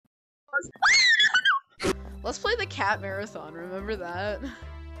Let's play the cat marathon, remember that?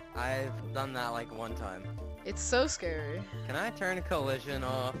 I've done that like one time. It's so scary. Can I turn collision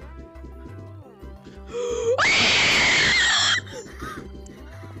off?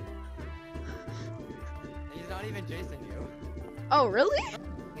 He's not even chasing you. Oh, really?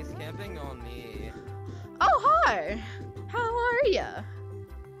 He's camping on me. Oh, hi! How are ya?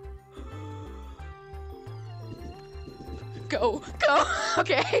 Go! Go!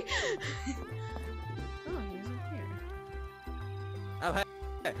 Okay! Oh, he's in here. Oh,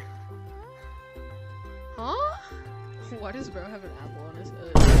 hey. Huh? Why does bro have an apple on his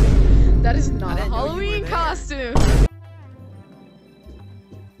head? That is not a Halloween costume!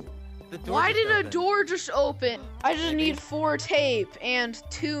 Why did a door just open? I just need 4 tape and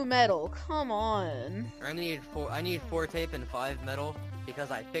 2 metal. Come on. I need 4 tape and 5 metal because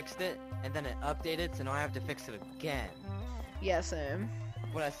I fixed it and then it updated, so now I have to fix it again. Yeah, same.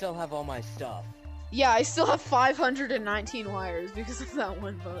 But I still have all my stuff. Yeah, I still have 519 wires because of that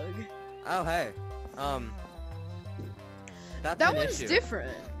one bug. Oh, hey. That's that an one's issue.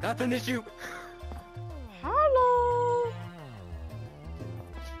 different. That's an issue. Hello.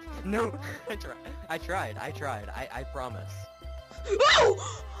 No, I tried. I promise.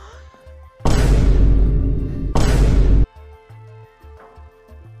 Oh!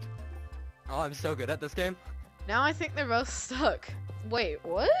 Oh, I'm so good at this game. Now I think they're both stuck. Wait,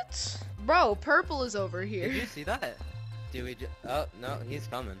 what? Bro, purple is over here. Did you see that? Do we oh, no, he's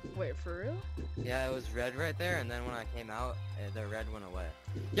coming. Wait, for real? Yeah, it was red right there, and then when I came out, the red went away.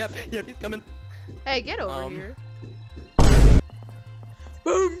 Yep, he's coming. Hey, get over here.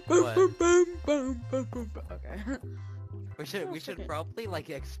 Boom, boom, boom, boom, boom, boom, boom. Okay. We should probably like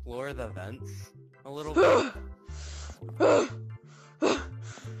explore the vents a little bit.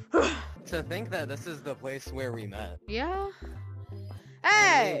 To think that this is the place where we met. Yeah.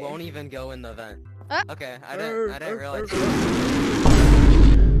 Hey! We won't even go in the vent. Okay, I didn't realize.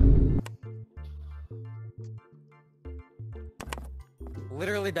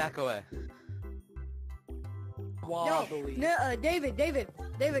 Literally back away. No, David,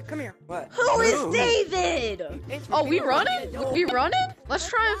 come here. What? Who is David? Oh, we running? We running? Let's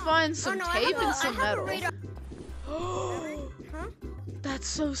try and find some tape and some metal. That's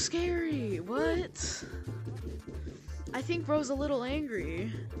so scary. What? I think bro's a little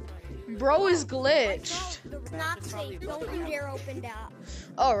angry. Bro is glitched. It's not safe. Don't you dare open that.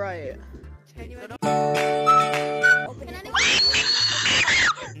 Alright.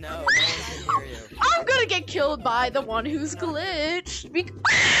 No, one can hear you. I'm gonna get killed by the one who's glitched.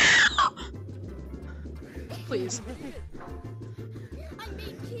 Please.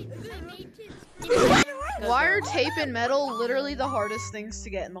 Why are tape and metal literally the hardest things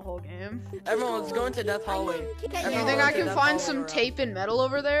to get in the whole game? Everyone, let's go into Death Hallway. Do you think I can find some tape and metal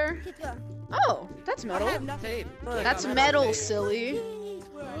over there? Oh, that's metal. Tape. That's metal, silly.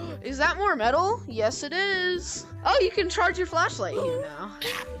 Is that more metal? Yes, it is. Oh, you can charge your flashlight here now.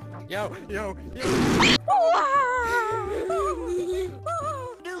 Yo.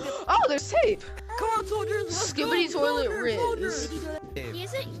 Oh, there's tape. Come on, soldiers. Skibbity toilet Riz. He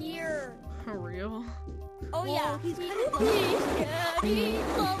isn't here. For real? Oh yeah, he's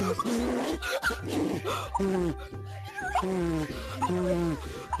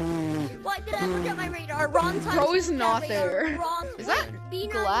What? Did I forget my radar? Wrong time. Bro is not there. Is that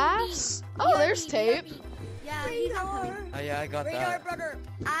glass? Oh, there's tape. Yeah, he's on. Oh yeah, I got Radar, that. brother.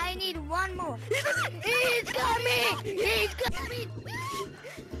 I need one more. He's coming! He's coming!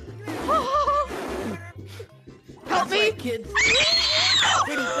 Help me! Kids.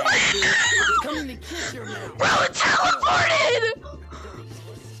 Coming to kiss your man. Bro, it teleported!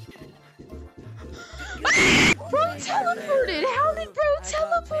 Bro teleported! How did bro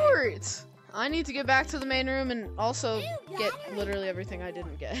teleport? I need to get back to the main room and also get literally everything I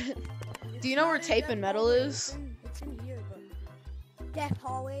didn't get. Do you know where tape and metal is? It's in here, but Death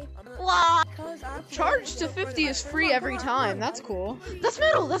Hallway. What? Charge to 50 is free every time. That's cool. That's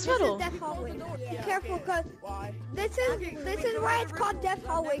metal. That's metal. Death Hallway. Be careful, cause this is why it's called Death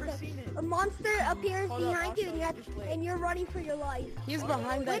Hallway. Cause a monster appears behind you, and you're running for your life. He's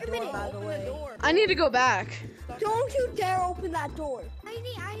behind that door, by the way. I need to go back. Don't you dare open that door.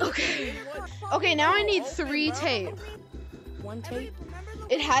 Okay. Okay, now I need 3 tape. 1 tape?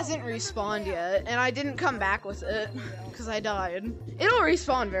 It hasn't respawned yet, and I didn't come back with it because I died. It'll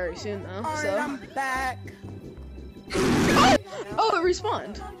respawn very soon though. So. I'm back. Oh, it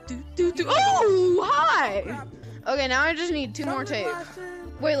respawned. Oh, hi. Okay, now I just need 2 more tape.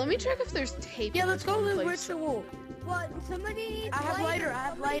 Wait, let me check if there's tape. Yeah, in let's this go one to place. ritual. What? Somebody needs I have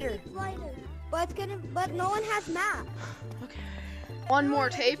lighter. But no one has map. Okay. one more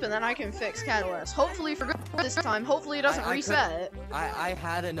tape and then I can fix Catos. Hopefully for good this time. Hopefully it doesn't reset. I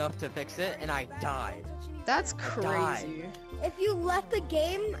had enough to fix it and I died. That's crazy. If you left the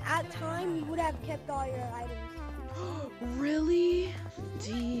game at time, you would have kept all your items. Really?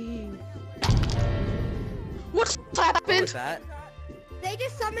 Dang. What What happened? was that? They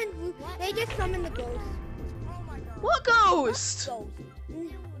just summoned the ghost. What ghost?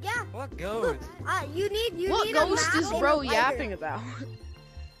 Yeah. What goes? You need What a ghost map is and a bro lighter. yapping about?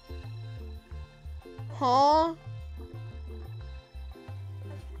 Huh?